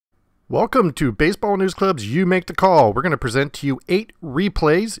Welcome to Baseball News Club's You Make the Call. We're going to present to you 8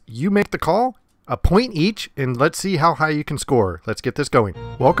 replays. You make the call, a point each, and let's see how high you can score. Let's get this going.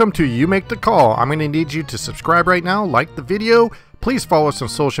 Welcome to You Make the Call. I'm going to need you to subscribe right now, like the video, please follow us on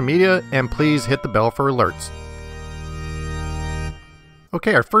social media, and please hit the bell for alerts.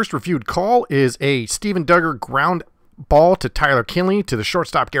 Okay, our first reviewed call is a Steven Duggar ground ball to Tyler Kinley, to the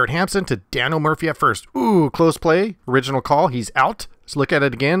shortstop Garrett Hampson, to Daniel Murphy at first. Ooh, close play. Original call. He's out. Let's look at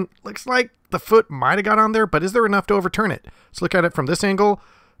it again. Looks like the foot might have got on there, but is there enough to overturn it? Let's look at it from this angle.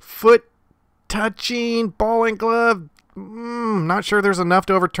 Foot touching, ball and glove. Not sure there's enough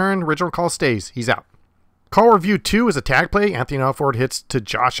to overturn. Original call stays. He's out. Call review 2 is a tag play. Anthony Alford hits to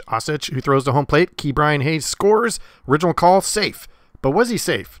Josh Osich, who throws to home plate. Key Brian Hayes scores. Original call safe. But was he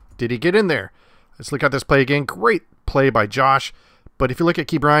safe? Did he get in there? Let's look at this play again. Great play by Josh. But if you look at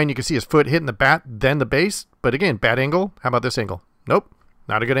Key Brian, you can see his foot hitting the bat, then the base. But again, bad angle. How about this angle? Nope.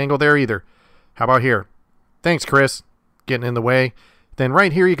 Not a good angle there either. How about here? Thanks, Chris. Getting in the way. Then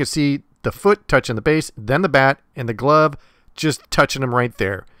right here, you can see the foot touching the base, then the bat, and the glove just touching him right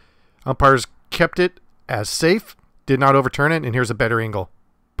there. Umpires kept it as safe, did not overturn it, and here's a better angle.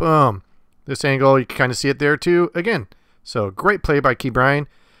 Boom. This angle, you can kind of see it there too. Again, so great play by Key Brian.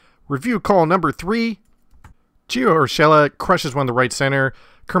 Review call number 3. Gio Urshela crushes one to right center.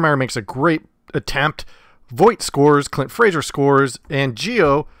 Kiermaier makes a great attempt. Voit scores, Clint Frazier scores, and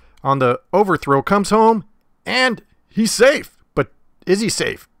Gio on the overthrow comes home, and he's safe. But is he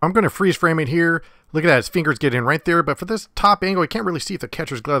safe? I'm going to freeze frame it here. Look at that, his fingers get in right there, but for this top angle, I can't really see if the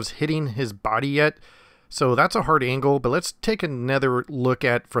catcher's glove's hitting his body yet. So that's a hard angle, but let's take another look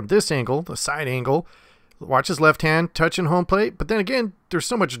at from this angle, the side angle. Watch his left hand touching home plate, but then again, there's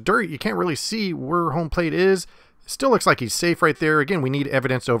so much dirt, you can't really see where home plate is. Still looks like he's safe right there. Again, we need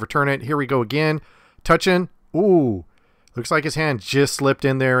evidence to overturn it. Here we go again. Touching. Ooh. Looks like his hand just slipped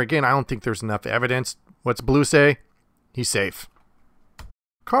in there. Again, I don't think there's enough evidence. What's Blue say? He's safe.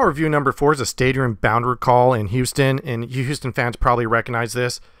 Call review number 4 is a stadium boundary call in Houston, and you Houston fans probably recognize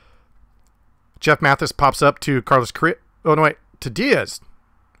this. Jeff Mathis pops up to Carlos Correa. Oh, no, wait. To Diaz.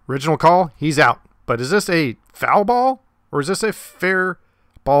 Original call. He's out. But is this a foul ball, or is this a fair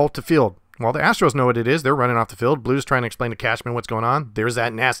ball to field? Well, the Astros know what it is. They're running off the field. Blue's trying to explain to Cashman what's going on. There's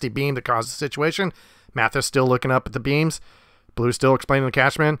that nasty beam that caused the situation. Mathis still looking up at the beams. Blue's still explaining to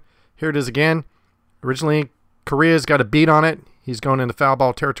Cashman. Here it is again. Originally, Correa's got a beat on it. He's going into foul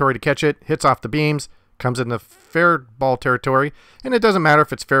ball territory to catch it. Hits off the beams. Comes into fair ball territory. And it doesn't matter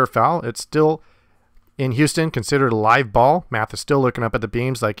if it's fair or foul. It's still, in Houston, considered a live ball. Mathis still looking up at the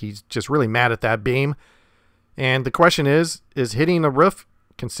beams like he's just really mad at that beam. And the question is hitting the roof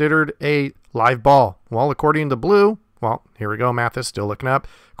considered a live ball? Well, according to Blue, well, here we go, Mathis still looking up.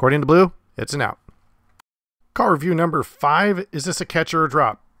 According to Blue, it's an out. Call review number 5, is this a catch or a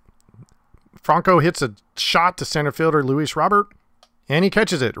drop? Franco hits a shot to center fielder Luis Robert, and he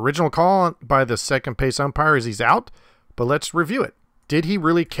catches it. Original call by the second base umpire is he's out, but let's review it. Did he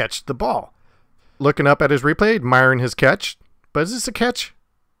really catch the ball? Looking up at his replay, admiring his catch, but is this a catch?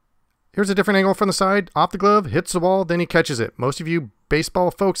 Here's a different angle from the side, off the glove, hits the ball, then he catches it. Most of you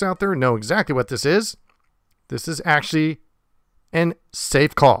baseball folks out there know exactly what this is. This is actually a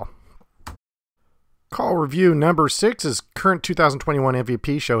safe call. Call review number 6 is current 2021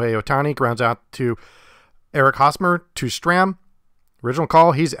 MVP Shohei Ohtani grounds out to Eric Hosmer to Stram. Original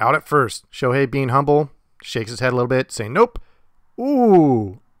call, he's out at first. Shohei being humble, shakes his head a little bit, saying nope.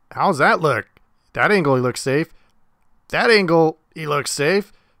 Ooh, how's that look? That angle, he looks safe. That angle, he looks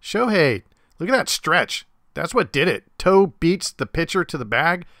safe. Shohei, look at that stretch. That's what did it. Toe beats the pitcher to the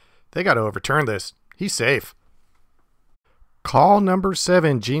bag. They got to overturn this. He's safe. Call number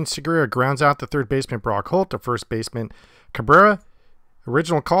 7. Gene Segura grounds out the third baseman Brock Holt to first baseman Cabrera.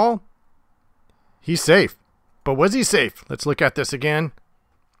 Original call. He's safe. But was he safe? Let's look at this again.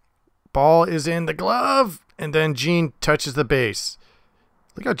 Ball is in the glove, and then Gene touches the base.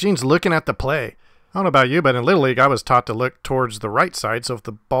 Look how Gene's looking at the play. I don't know about you, but in Little League, I was taught to look towards the right side, so if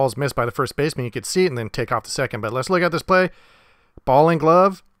the ball's missed by the first baseman, you could see it and then take off the second. But let's look at this play. Ball and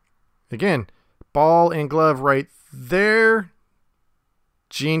glove. Again, ball and glove right there.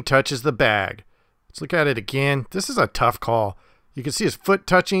 Gene touches the bag. Let's look at it again. This is a tough call. You can see his foot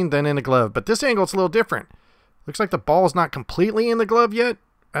touching, then in the glove. But this angle, it's a little different. Looks like the ball is not completely in the glove yet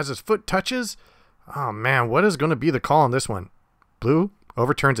as his foot touches. Oh, man, what is going to be the call on this one? Blue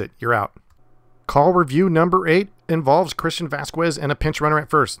overturns it. You're out. Call review number 8 involves Christian Vasquez and a pinch runner at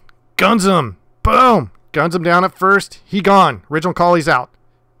first. Guns him. Boom. Guns him down at first. He gone. Original call, he's out.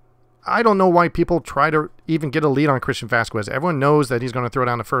 I don't know why people try to even get a lead on Christian Vasquez. Everyone knows that he's going to throw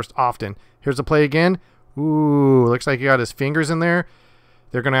down to first often. Here's the play again. Ooh, looks like he got his fingers in there.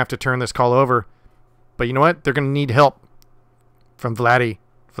 They're going to have to turn this call over. But you know what? They're going to need help from Vladdy.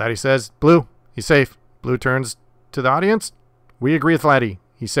 Vladdy says, Blue, he's safe. Blue turns to the audience. We agree with Vladdy.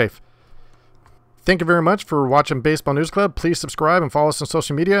 He's safe. Thank you very much for watching Baseball News Club. Please subscribe and follow us on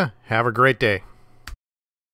social media. Have a great day.